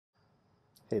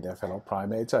Hey there, fellow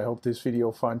primates. I hope this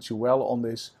video finds you well on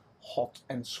this hot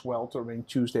and sweltering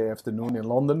Tuesday afternoon in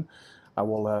London. I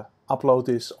will upload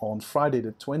this on Friday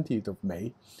the 20th of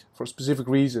May for a specific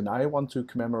reason. I want to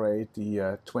commemorate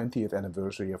the 20th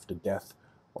anniversary of the death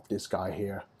of this guy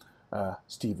here,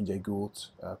 Stephen Jay Gould,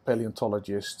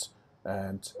 paleontologist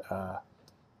and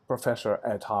professor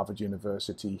at Harvard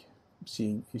University.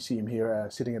 You see him here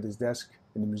sitting at his desk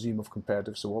in the Museum of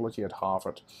Comparative Zoology at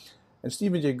Harvard. And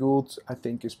Stephen Jay Gould, I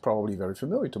think, is probably very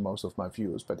familiar to most of my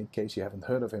viewers, but in case you haven't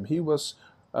heard of him, he was,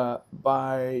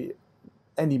 by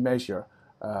any measure,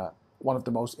 one of the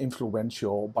most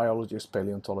influential biologists,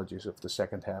 paleontologists of the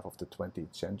second half of the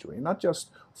 20th century. Not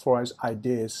just for his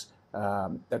ideas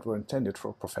that were intended for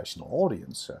a professional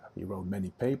audience. He wrote many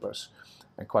papers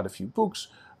and quite a few books,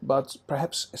 but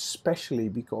perhaps especially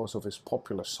because of his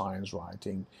popular science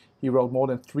writing. He wrote more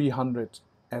than 300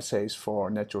 essays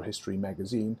for Natural History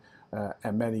magazine,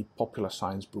 and many popular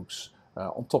science books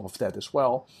on top of that as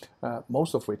well,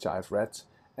 most of which I've read.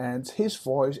 And his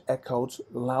voice echoed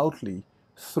loudly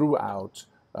throughout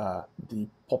the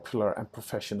popular and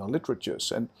professional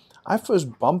literatures. And I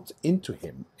first bumped into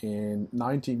him in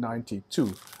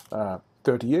 1992,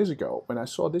 30 years ago, when I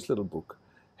saw this little book,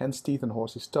 Hen's Teeth and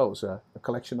Horse's Toes, a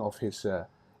collection of his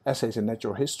essays in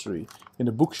natural history in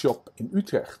a bookshop in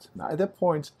Utrecht. Now, at that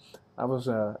point, I was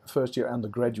a first-year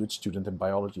undergraduate student in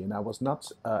biology, and I was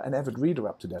not an avid reader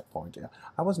up to that point.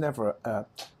 I was never a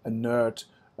nerd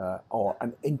or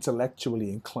an intellectually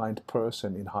inclined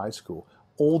person in high school.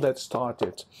 All that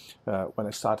started when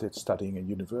I started studying at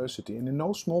university, and in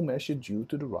no small measure due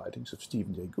to the writings of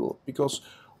Stephen Jay Gould. Because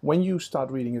when you start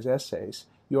reading his essays,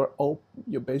 you're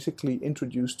basically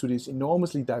introduced to this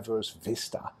enormously diverse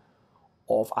vista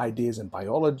of ideas in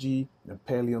biology, and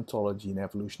paleontology, and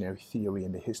evolutionary theory,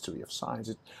 and the history of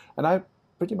science. And I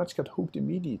pretty much got hooked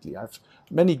immediately. I have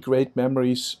many great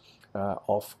memories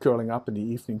of curling up in the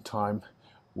evening time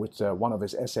with one of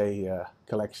his essay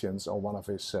collections or one of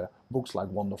his books like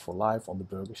Wonderful Life on the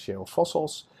Burgess share of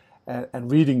fossils, and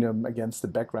reading them against the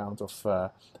background of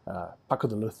Paco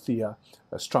de Lucia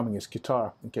strumming his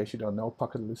guitar. In case you don't know,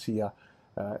 Paco de Lucia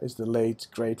is the late,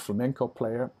 great flamenco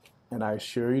player. And I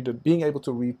assure you that being able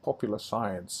to read popular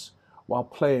science while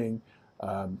playing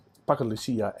Paco de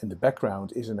Lucia in the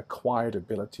background is an acquired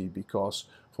ability, because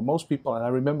for most people, and I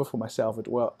remember for myself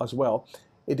as well,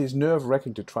 it is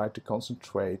nerve-wracking to try to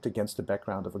concentrate against the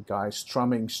background of a guy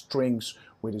strumming strings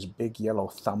with his big yellow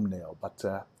thumbnail. But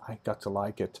I got to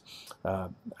like it.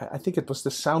 I think it was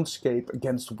the soundscape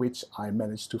against which I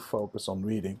managed to focus on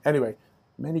reading. Anyway,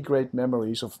 many great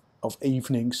memories of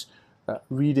evenings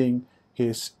reading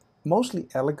his mostly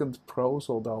elegant prose,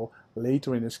 although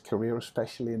later in his career,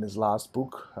 especially in his last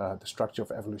book, The Structure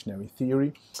of Evolutionary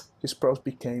Theory, his prose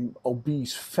became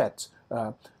obese, fat,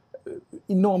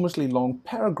 enormously long,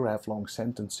 paragraph-long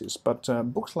sentences. But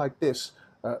books like this,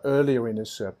 earlier in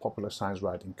his popular science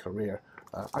writing career,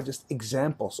 are just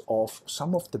examples of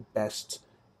some of the best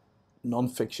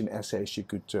non-fiction essays you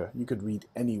could read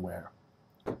anywhere.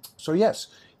 So yes,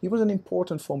 he was an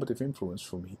important formative influence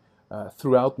for me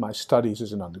throughout my studies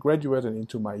as an undergraduate and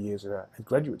into my years at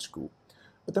graduate school.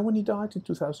 But then when he died in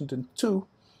 2002,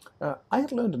 I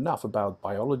had learned enough about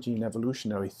biology and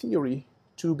evolutionary theory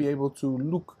to be able to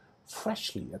look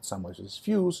freshly at some of his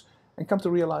views and come to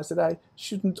realize that I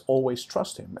shouldn't always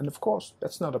trust him. And of course,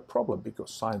 that's not a problem,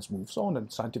 because science moves on and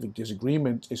scientific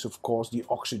disagreement is of course the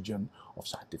oxygen of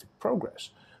scientific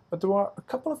progress. But there were a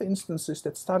couple of instances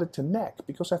that started to nag,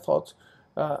 because I thought,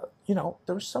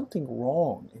 there is something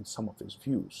wrong in some of his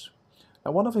views.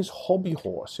 Now, one of his hobby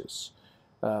horses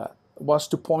was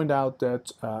to point out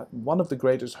that one of the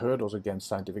greatest hurdles against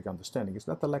scientific understanding is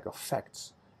not the lack of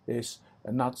facts, is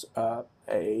not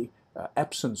a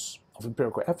absence of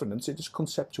empirical evidence, it is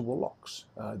conceptual locks,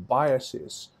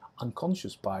 biases,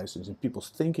 unconscious biases in people's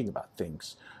thinking about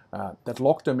things that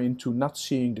lock them into not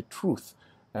seeing the truth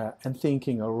and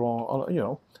thinking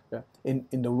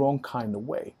in the wrong kind of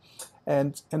way.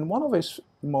 And one of his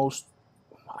most,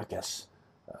 I guess,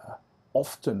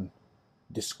 often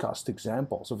discussed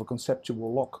examples of a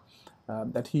conceptual lock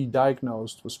that he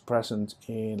diagnosed was present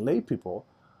in lay people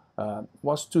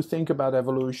was to think about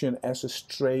evolution as a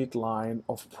straight line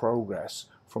of progress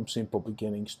from simple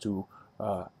beginnings to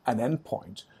an end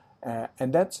point.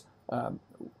 And that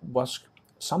was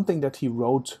something that he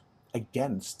wrote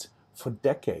against for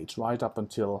decades, right up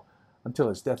until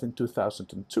his death in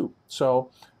 2002. So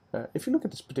if you look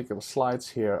at this particular slides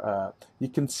here, you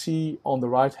can see on the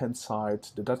right-hand side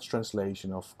the Dutch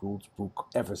translation of Gould's book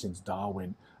Ever Since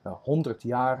Darwin, 100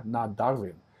 jaar na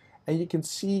Darwin. And you can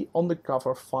see on the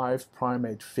cover 5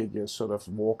 primate figures sort of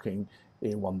walking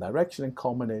in one direction and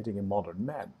culminating in modern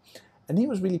man. And he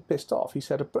was really pissed off. He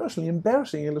said, a personally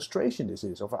embarrassing illustration this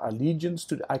is of our allegiance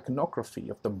to the iconography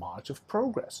of the march of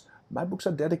progress. My books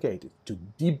are dedicated to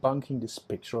debunking this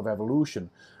picture of evolution,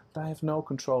 but I have no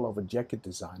control over jacket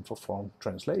design for foreign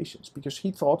translations, because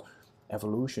he thought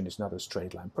evolution is not a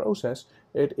straight line process,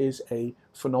 it is a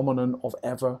phenomenon of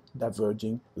ever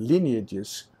diverging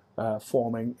lineages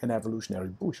forming an evolutionary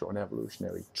bush or an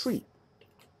evolutionary tree.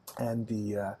 And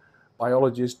the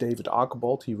biologist David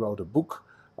Archibald, he wrote a book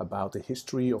about the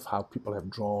history of how people have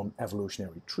drawn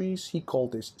evolutionary trees. He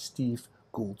called this Steve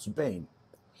Gould's bane.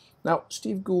 Now,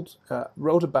 Steve Gould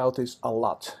wrote about this a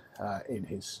lot in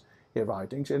his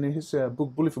writings, and in his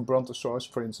book Bully for Brontosaurus,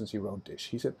 for instance, he wrote this.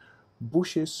 He said,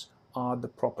 bushes are the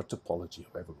proper topology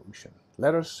of evolution.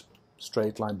 Letters,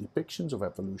 straight line depictions of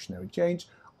evolutionary change,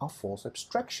 are false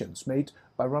abstractions made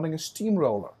by running a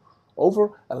steamroller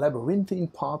over a labyrinthine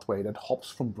pathway that hops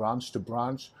from branch to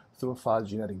branch through a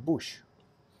phylogenetic bush.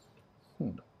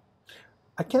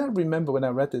 I cannot remember when I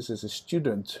read this as a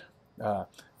student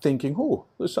thinking, oh,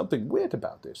 there's something weird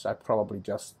about this. I probably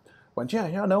just went,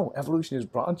 yeah, no, evolution is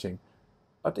branching.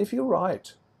 But if you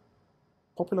write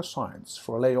popular science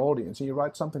for a lay audience and you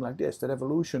write something like this, that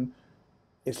evolution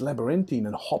is labyrinthine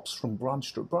and hops from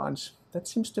branch to branch, that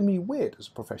seems to me weird as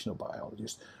a professional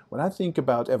biologist. When I think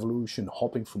about evolution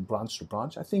hopping from branch to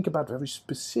branch, I think about very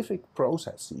specific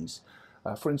processes.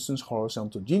 For instance,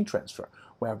 horizontal gene transfer,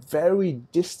 where very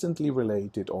distantly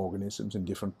related organisms in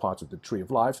different parts of the tree of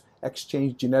life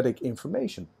exchange genetic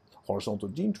information. Horizontal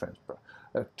gene transfer,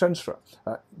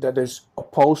 that is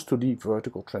opposed to the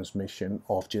vertical transmission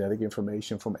of genetic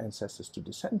information from ancestors to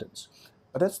descendants.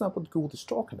 But that's not what Gould is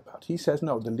talking about. He says,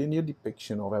 no, the linear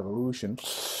depiction of evolution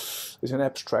is an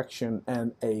abstraction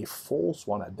and a false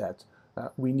one at that.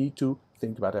 We need to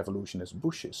think about evolution as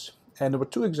bushes. And there were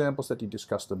two examples that he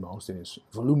discussed the most in his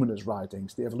voluminous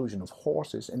writings, the evolution of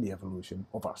horses and the evolution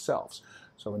of ourselves.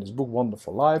 So in his book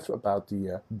Wonderful Life, about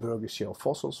the Burgess shale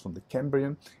fossils from the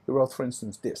Cambrian, he wrote, for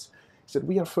instance, this. He said,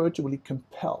 we are virtually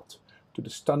compelled to the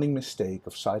stunning mistake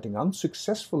of citing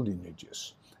unsuccessful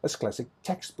lineages as classic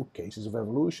textbook cases of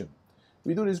evolution.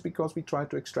 We do this because we try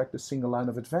to extract a single line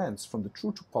of advance from the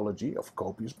true topology of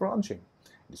copious branching.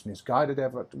 This misguided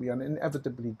effort, we are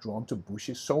inevitably drawn to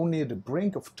bushes so near the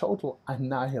brink of total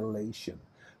annihilation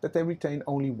that they retain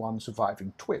only one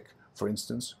surviving twig, for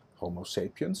instance, Homo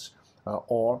sapiens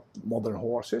or modern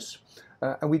horses,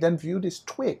 and we then view this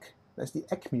twig as the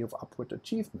acme of upward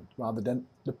achievement rather than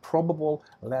the probable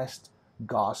last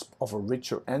gasp of a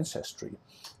richer ancestry.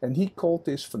 And he called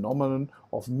this phenomenon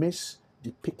of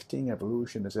misdepicting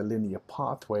evolution as a linear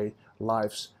pathway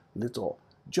life's little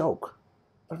joke.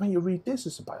 But when you read this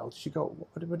as a biologist, you go,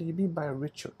 what do you mean by a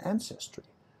richer ancestry?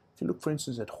 If you look, for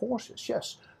instance, at horses,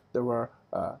 yes, there were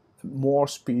more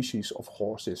species of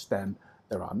horses than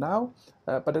there are now,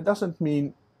 but it doesn't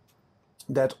mean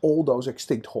that all those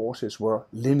extinct horses were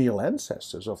lineal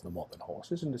ancestors of the modern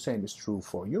horses, and the same is true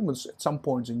for humans. At some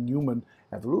points in human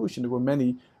evolution,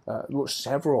 there were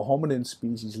several hominin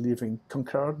species living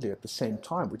concurrently at the same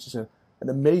time, which is an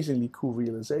amazingly cool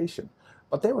realization.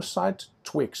 But they were side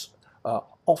twigs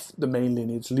of the main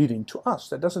lineage leading to us.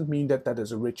 That doesn't mean that that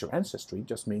is a richer ancestry, it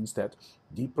just means that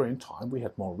deeper in time we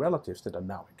had more relatives that are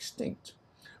now extinct.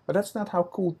 But that's not how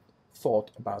Gould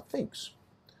thought about things.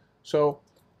 So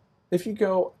if you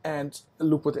go and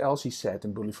look what else he said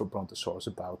in Bully for Brontosaurus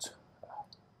about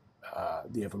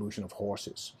the evolution of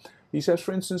horses. He says,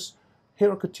 for instance,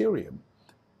 Herocoterium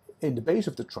in the base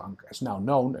of the trunk, as now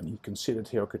known, and he considered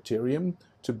Herocoterium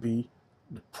to be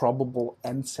the probable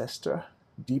ancestor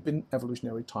deep in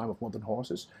evolutionary time of modern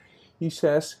horses. He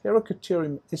says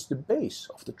Herocoterium is the base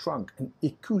of the trunk and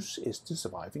Icus is the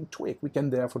surviving twig. We can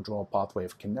therefore draw a pathway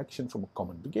of connection from a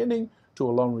common beginning to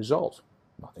a lone result.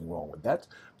 Nothing wrong with that.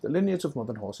 The lineage of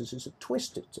modern horses is a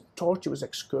twisted, tortuous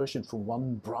excursion from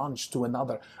one branch to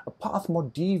another, a path more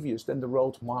devious than the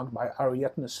road marked by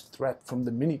Ariadne's thread from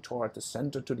the Minotaur at the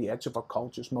center to the edge of our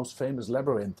culture's most famous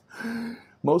labyrinth.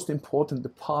 Most important, the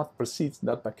path proceeds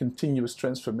not by continuous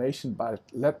transformation,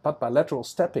 but by lateral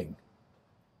stepping.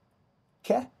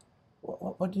 Okay?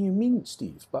 What do you mean,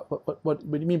 Steve? What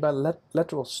do you mean by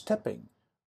lateral stepping?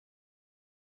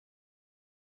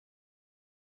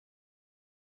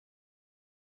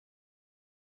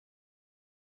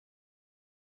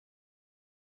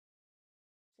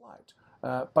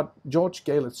 But George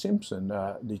Gaylord Simpson,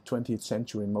 the 20th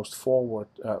century most forward,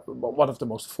 one of the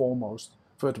most foremost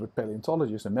vertebrate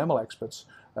paleontologists and mammal experts,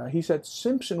 he said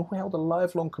Simpson, who held a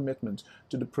lifelong commitment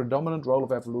to the predominant role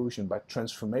of evolution by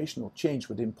transformational change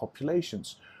within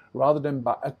populations, rather than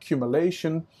by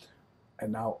accumulation,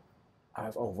 and now I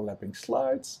have overlapping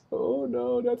slides. Oh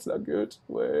no, that's not good.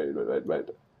 Wait.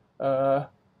 Uh,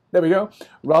 there we go.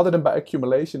 Rather than by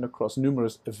accumulation across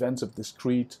numerous events of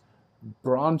discrete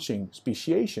branching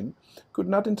speciation, could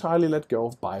not entirely let go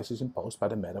of biases imposed by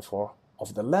the metaphor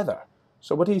of the leather.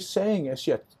 So what he's saying is,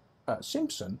 yet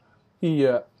Simpson, he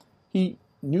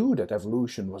knew that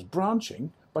evolution was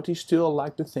branching, but he still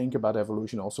liked to think about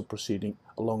evolution also proceeding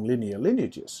along linear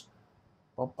lineages.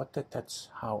 Well, but that's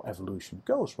how evolution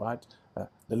goes, right?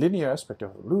 The linear aspect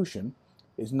of evolution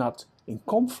is not in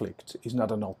conflict, is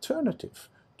not an alternative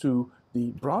to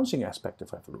the branching aspect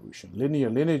of evolution. Linear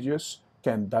lineages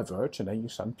can diverge, and then you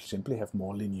simply have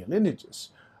more linear lineages.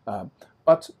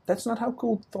 But that's not how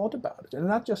Gould thought about it, and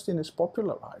not just in his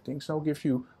popular writings. I'll give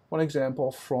you one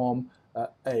example from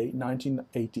a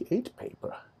 1988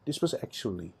 paper. This was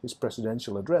actually his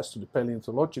presidential address to the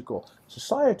Paleontological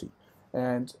Society,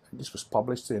 and this was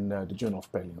published in the Journal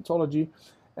of Paleontology.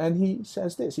 And he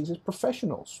says this, he says,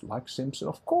 professionals like Simpson,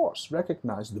 of course,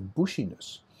 recognize the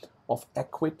bushiness of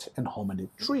equid and hominid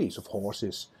trees, of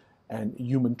horses and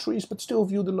human trees, but still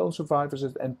view the lone survivors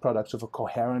as end products of a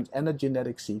coherent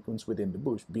anagenetic sequence within the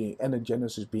bush, being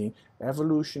anagenesis being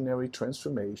evolutionary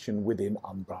transformation within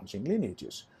unbranching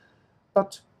lineages.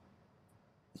 But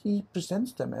he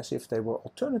presents them as if they were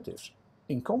alternatives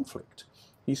in conflict.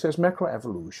 He says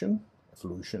macroevolution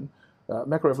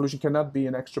cannot be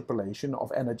an extrapolation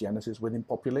of anagenesis within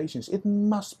populations. It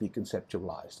must be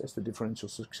conceptualized as the differential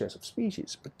success of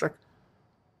species. But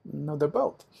no, they're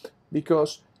both.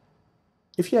 Because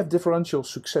if you have differential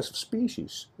success of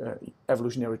species,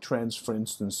 evolutionary trends, for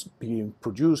instance, being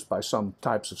produced by some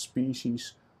types of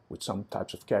species with some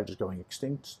types of characters going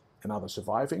extinct and others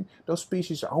surviving, those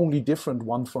species are only different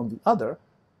one from the other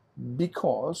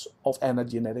because of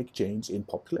anagenetic change in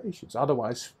populations.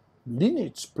 Otherwise,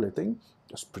 lineage splitting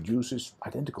just produces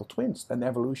identical twins. Then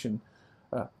evolution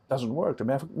doesn't work. The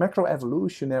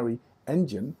macroevolutionary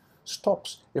engine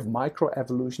stops if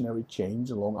microevolutionary change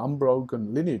along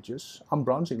unbranching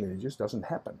lineages doesn't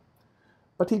happen.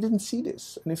 But he didn't see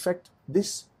this. And in fact,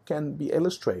 this can be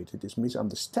illustrated, this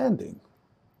misunderstanding,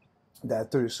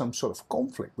 that there is some sort of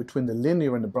conflict between the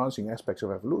linear and the branching aspects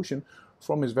of evolution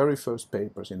from his very first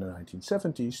papers in the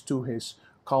 1970s to his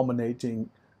culminating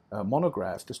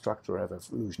monograph, The Structure of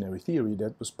Evolutionary Theory,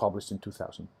 that was published in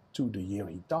 2002, the year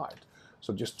he died.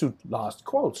 So just two last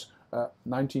quotes.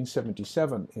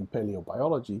 1977 in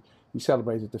Paleobiology, he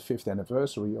celebrated the 5th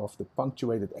anniversary of the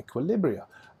punctuated equilibria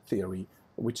theory,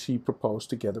 which he proposed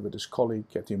together with his colleague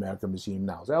at the American Museum,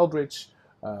 Niles Eldredge,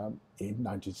 in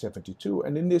 1972.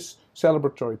 And in this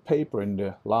celebratory paper, in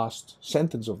the last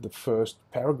sentence of the first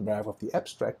paragraph of the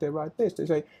abstract, they write this. They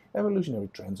say, evolutionary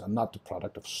trends are not the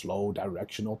product of slow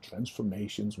directional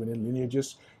transformations within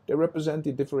lineages. They represent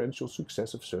the differential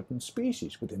success of certain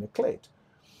species within a clade.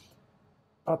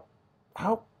 But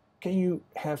how can you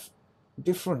have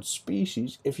different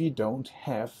species if you don't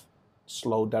have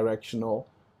slow directional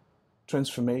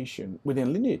transformation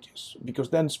within lineages? Because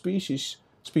then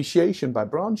speciation by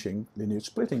branching, lineage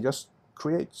splitting, just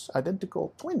creates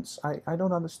identical twins. I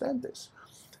don't understand this.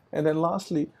 And then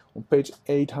lastly, on page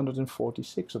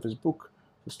 846 of his book,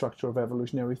 The Structure of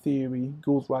Evolutionary Theory,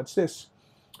 Gould writes this.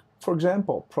 For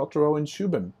example, Protheroe and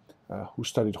Shubin, who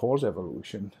studied horse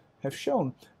evolution, have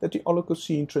shown that the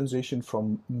Oligocene transition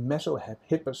from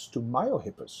Mesohippus to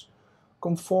Myohippus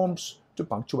conforms to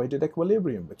punctuated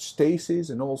equilibrium, with stasis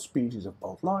in all species of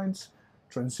both lines,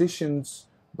 transitions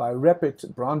by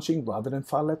rapid branching rather than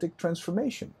phyletic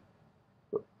transformation.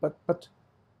 But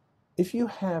if you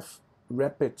have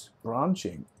rapid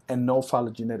branching and no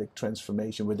phylogenetic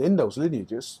transformation within those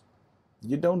lineages,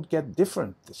 you don't get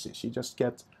differences, you just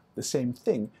get the same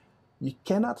thing. You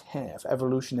cannot have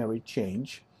evolutionary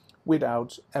change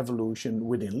without evolution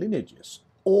within lineages.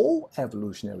 All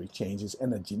evolutionary change is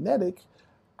anagenetic.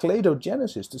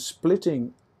 Cladogenesis, the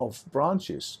splitting of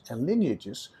branches and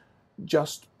lineages,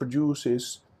 just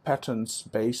produces patterns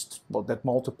that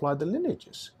multiply the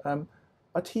lineages.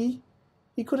 But he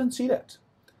couldn't see that.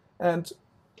 And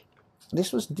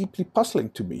this was deeply puzzling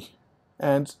to me.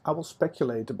 And I will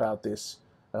speculate about this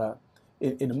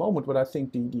in a moment, what I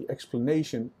think the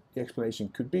explanation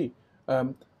could be.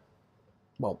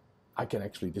 Well, I can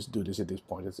actually just do this at this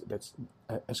point. That's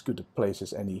as good a place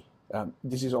as any.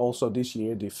 This is also this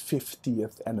year the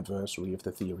 50th anniversary of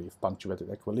the theory of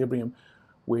punctuated equilibrium,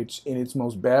 which in its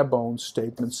most bare bones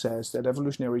statement says that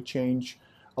evolutionary change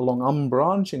along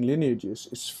unbranching lineages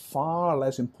is far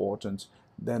less important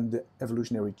than the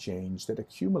evolutionary change that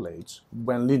accumulates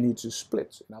when lineages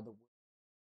split. In other words,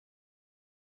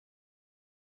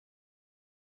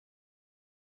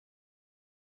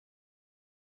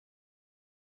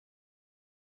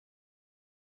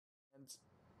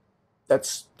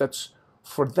 that's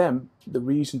for them the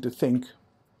reason to think,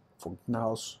 for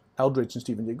Niles Eldredge and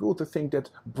Stephen Jay Gould, to think that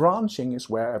branching is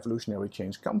where evolutionary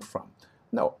change comes from.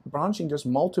 No, branching just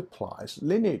multiplies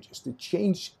lineages. The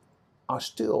changes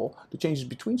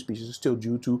between species are still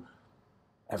due to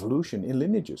evolution in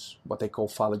lineages, what they call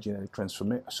phyletic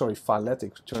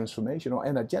transformation or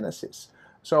anagenesis.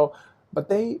 But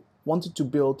they wanted to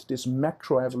build this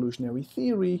macroevolutionary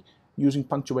theory using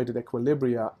punctuated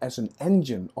equilibria as an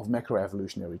engine of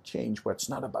macroevolutionary change, where it's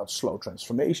not about slow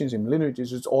transformations in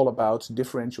lineages, it's all about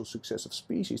differential successive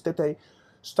species, that they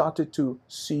started to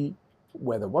see,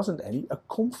 where there wasn't any, a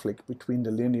conflict between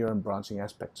the linear and branching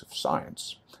aspects of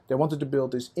science. They wanted to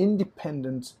build this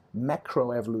independent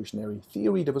macroevolutionary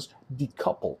theory that was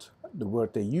decoupled, the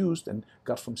word they used and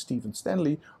got from Stephen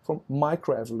Stanley, from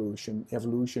microevolution,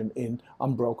 evolution in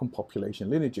unbroken population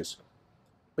lineages.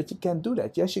 But you can't do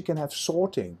that. Yes, you can have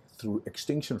sorting through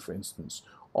extinction, for instance,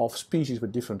 of species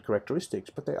with different characteristics,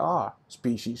 but there are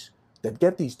species that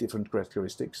get these different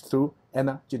characteristics through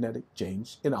anagenetic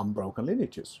change in unbroken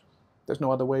lineages. There's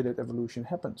no other way that evolution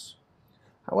happens.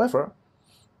 However,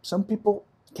 some people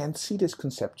can't see this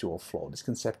conceptual flaw, this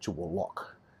conceptual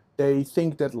lock. They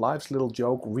think that life's little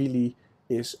joke really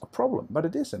is a problem, but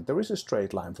it isn't. There is a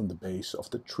straight line from the base of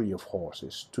the tree of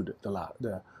horses to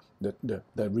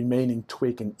the remaining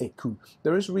twig and écu.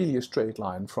 There is really a straight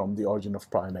line from the origin of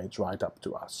primates right up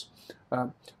to us.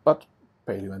 But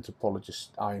paleoanthropologist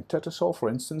Ian Tattersall, for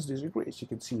instance, disagrees. You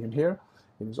can see him here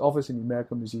in his office in the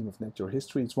American Museum of Natural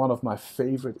History. It's one of my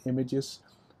favorite images,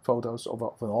 photos of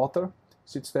an author.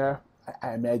 Sits there.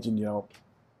 I imagine,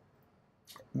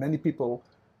 many people,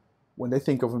 when they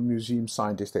think of a museum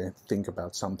scientist, they think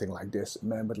about something like this. A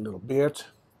man with a little beard,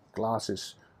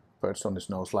 glasses perched on his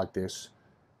nose like this,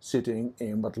 sitting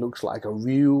in what looks like a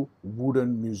real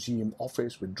wooden museum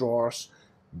office with drawers,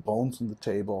 bones on the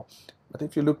table. But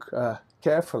if you look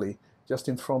carefully, just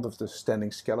in front of the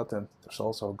standing skeleton, there's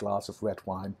also a glass of red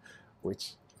wine,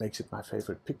 which makes it my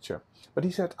favorite picture. But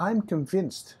he said, I'm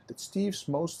convinced that Steve's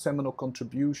most seminal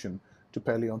contribution to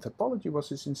paleoanthropology was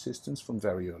his insistence from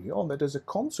very early on that as a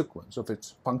consequence of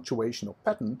its punctuational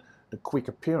pattern, the quick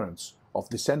appearance of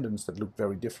descendants that looked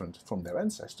very different from their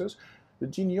ancestors, the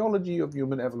genealogy of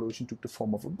human evolution took the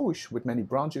form of a bush with many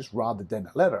branches rather than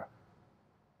a ladder.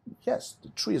 Yes, the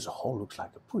tree as a whole looks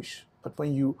like a bush, but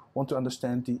when you want to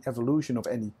understand the evolution of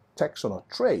any taxon or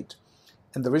trait,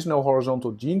 and there is no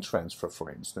horizontal gene transfer, for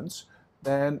instance,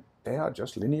 then they are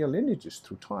just linear lineages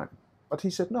through time. But he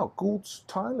said, no, Gould's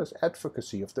tireless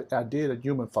advocacy of the idea that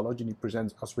human phylogeny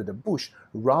presents us with a bush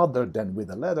rather than with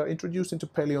a ladder introduced into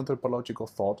paleoanthropological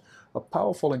thought a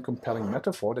powerful and compelling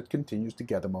metaphor that continues to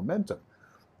gather momentum.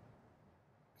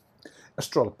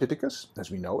 Australopithecus,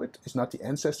 as we know it, is not the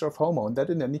ancestor of Homo, and that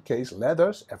in any case,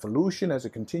 ladders, evolution as a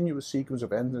continuous sequence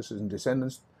of ancestors and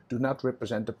descendants do not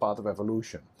represent the path of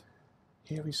evolution.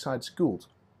 Here he cites Gould.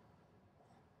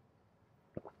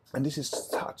 And this is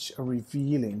such a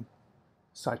revealing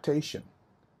citation.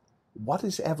 What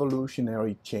is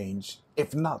evolutionary change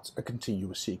if not a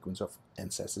continuous sequence of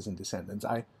ancestors and descendants?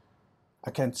 I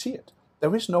can't see it.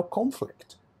 There is no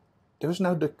conflict. There is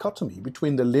no dichotomy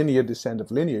between the linear descent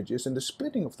of lineages and the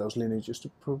splitting of those lineages to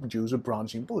produce a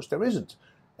branching bush. There isn't.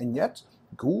 And yet,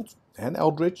 Gould and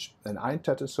Eldredge and Ian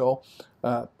Tattersall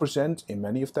present in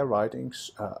many of their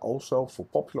writings, also for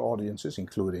popular audiences,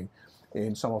 including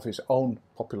in some of his own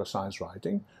popular science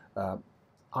writing,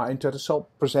 Ian Tattersall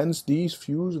presents these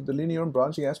views of the linear and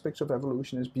branching aspects of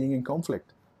evolution as being in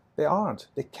conflict. They aren't.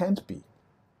 They can't be.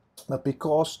 But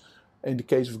because, in the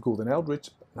case of Gould and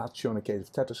Eldredge, not sure in the case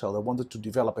of Tattersall, they wanted to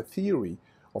develop a theory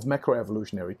of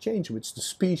macroevolutionary change in which the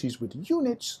species with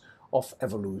units of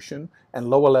evolution and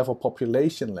lower level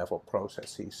population level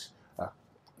processes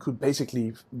could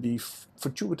basically be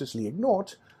fortuitously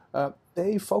ignored.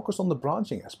 They focused on the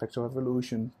branching aspects of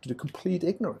evolution to the complete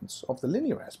ignorance of the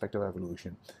linear aspect of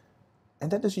evolution.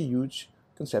 And that is a huge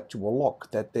conceptual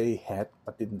lock that they had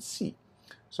but didn't see.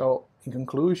 So, in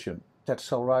conclusion,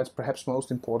 Tattersall writes, perhaps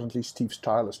most importantly, Steve's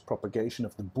tireless propagation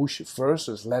of the bush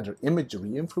versus ladder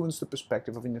imagery influenced the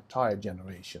perspective of an entire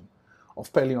generation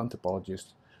of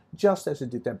paleoanthropologists, just as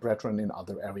it did their brethren in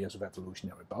other areas of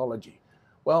evolutionary biology.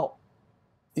 Well,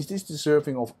 is this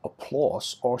deserving of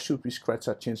applause, or should we scratch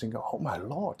our chins and go, oh my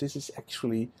lord, this is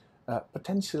actually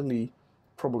potentially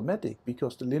problematic,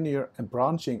 because the linear and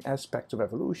branching aspect of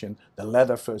evolution, the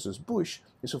ladder versus bush,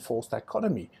 is a false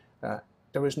dichotomy.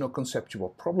 There is no conceptual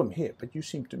problem here, but you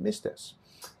seem to miss this.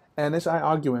 And as I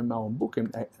argue in my own book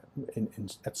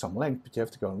at some length, but you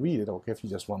have to go and read it, I'll give you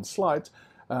just one slide,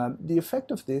 the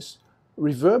effect of this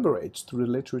reverberates through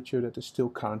the literature that is still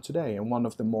current today. And one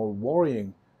of the more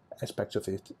worrying aspects of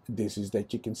this is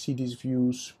that you can see these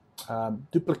views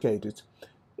duplicated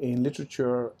in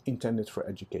literature intended for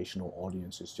educational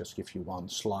audiences. Just give you one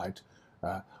slide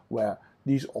where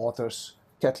these authors,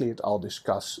 Catley et al.,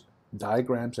 discuss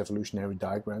diagrams, evolutionary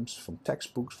diagrams from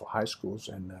textbooks for high schools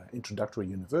and introductory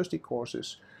university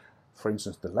courses. For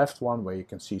instance, the left one, where you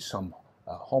can see some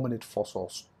hominid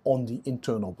fossils on the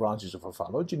internal branches of a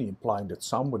phylogeny, implying that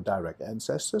some were direct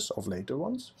ancestors of later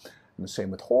ones. And the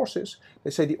same with horses.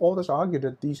 They say the authors argue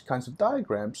that these kinds of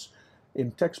diagrams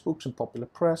in textbooks and popular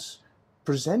press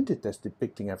presented as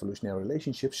depicting evolutionary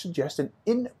relationships suggest an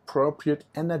inappropriate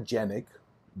anagenic,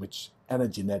 which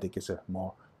anagenetic is a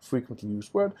more frequently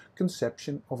used word,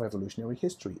 conception of evolutionary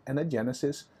history.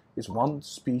 Anagenesis is one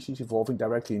species evolving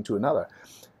directly into another.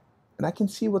 And I can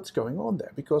see what's going on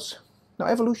there, because now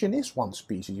evolution is one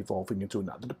species evolving into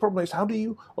another. The problem is, how do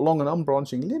you, along an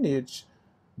unbranching lineage,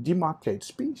 demarcate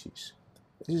species?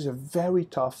 This is a very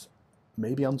tough,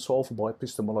 maybe unsolvable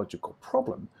epistemological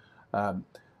problem.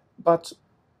 But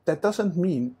that doesn't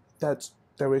mean that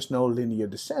there is no linear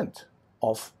descent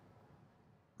of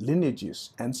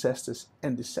lineages, ancestors,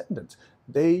 and descendants.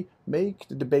 They make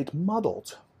the debate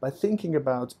muddled by thinking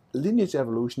about lineage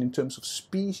evolution in terms of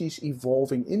species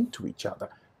evolving into each other.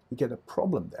 You get a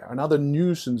problem there. Another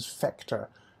nuisance factor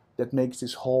that makes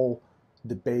this whole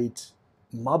debate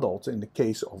muddled in the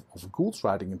case of Gould's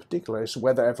writing in particular is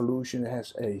whether evolution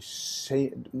has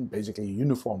basically a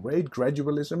uniform rate,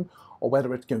 gradualism, or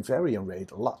whether it can vary in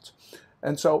rate a lot.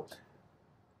 And so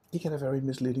you get a very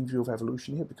misleading view of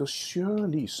evolution here, because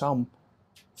surely some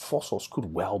fossils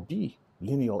could well be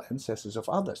lineal ancestors of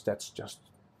others. That's just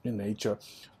the nature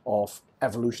of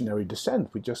evolutionary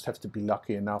descent. We just have to be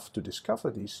lucky enough to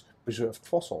discover these preserved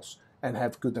fossils and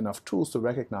have good enough tools to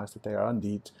recognize that they are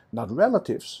indeed not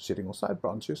relatives sitting on side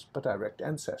branches, but direct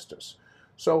ancestors.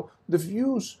 So the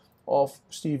views of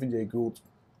Stephen Jay Gould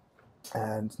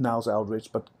and Niles Eldredge,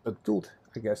 but Gould,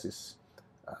 I guess, is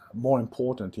more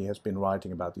important. He has been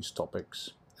writing about these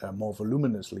topics more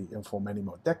voluminously and for many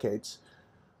more decades.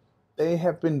 They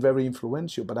have been very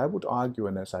influential, but I would argue,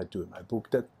 and as I do in my book,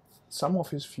 that some of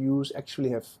his views actually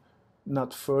have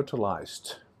not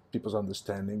fertilized people's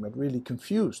understanding, but really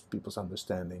confused people's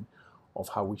understanding of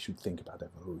how we should think about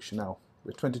evolution. Now,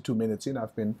 we're 22 minutes in,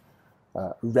 I've been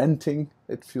ranting,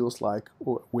 it feels like,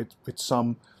 with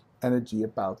some energy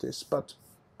about this, but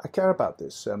I care about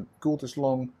this. Gould is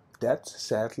long dead,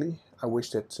 sadly. I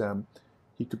wish that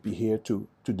he could be here to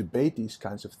debate these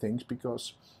kinds of things,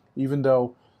 because even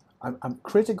though I'm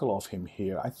critical of him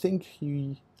here, I think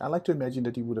I like to imagine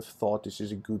that he would have thought this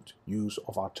is a good use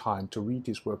of our time to read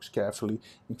his works carefully,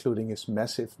 including his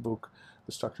massive book,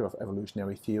 The Structure of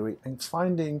Evolutionary Theory, and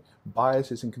finding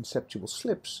biases and conceptual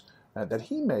slips that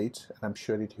he made, and I'm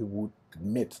sure that he would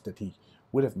admit that he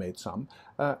would have made some,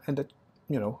 and that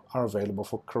are available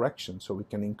for correction, so we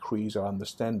can increase our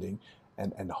understanding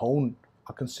and hone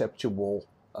a conceptual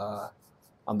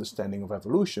understanding of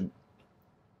evolution.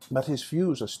 But his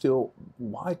views are still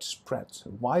widespread,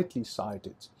 widely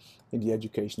cited in the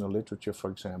educational literature, for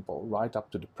example, right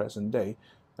up to the present day.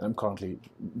 And I'm currently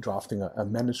drafting a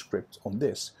manuscript on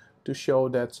this to show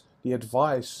that the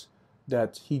advice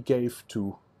that he gave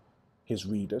to his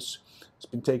readers has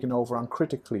been taken over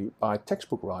uncritically by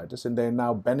textbook writers, and they're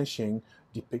now banishing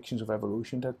depictions of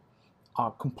evolution that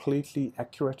are completely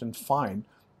accurate and fine.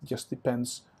 It just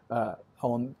depends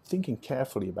on thinking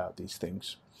carefully about these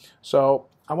things. So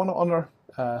I want to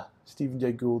honor Stephen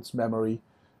Jay Gould's memory.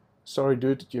 Sorry,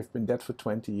 dude, that you've been dead for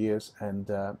 20 years, and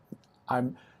I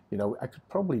could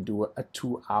probably do a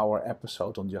 2-hour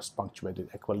episode on just punctuated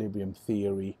equilibrium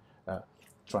theory,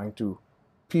 trying to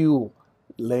peel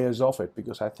layers of it,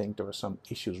 because I think there are some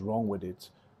issues wrong with it.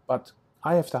 But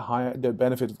I have the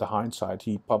benefit of the hindsight.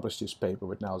 He published this paper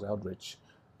with Niles Eldredge.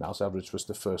 Niles Eldredge was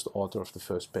the first author of the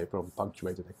first paper on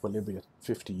punctuated equilibria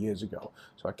 50 years ago,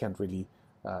 so I can't really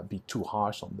be too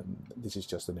harsh on them. This is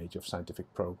just the nature of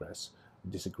scientific progress.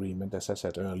 Disagreement, as I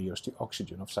said earlier, is the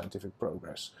oxygen of scientific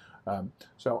progress.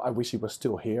 So I wish he was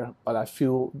still here, but I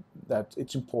feel that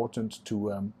it's important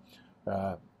to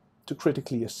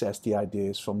critically assess the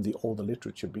ideas from the older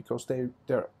literature, because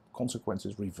their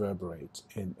consequences reverberate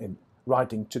in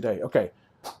writing today. Okay,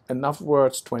 enough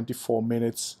words, 24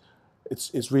 minutes.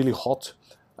 It's really hot.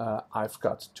 I've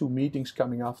got 2 meetings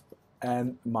coming up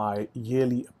and my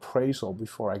yearly appraisal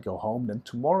before I go home. Then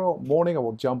tomorrow morning I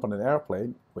will jump on an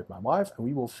airplane with my wife and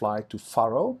we will fly to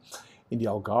Faro in the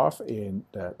Algarve in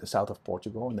the south of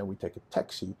Portugal, and then we take a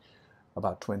taxi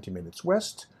about 20 minutes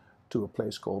west to a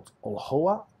place called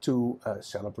Olhoa to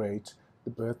celebrate the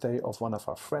birthday of one of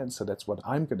our friends, so that's what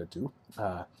I'm going to do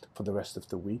for the rest of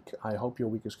the week. I hope your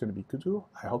week is going to be good too.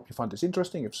 I hope you found this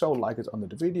interesting. If so, like it under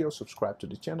the video, subscribe to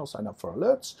the channel, sign up for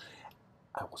alerts.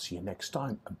 I will see you next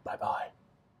time, and bye-bye.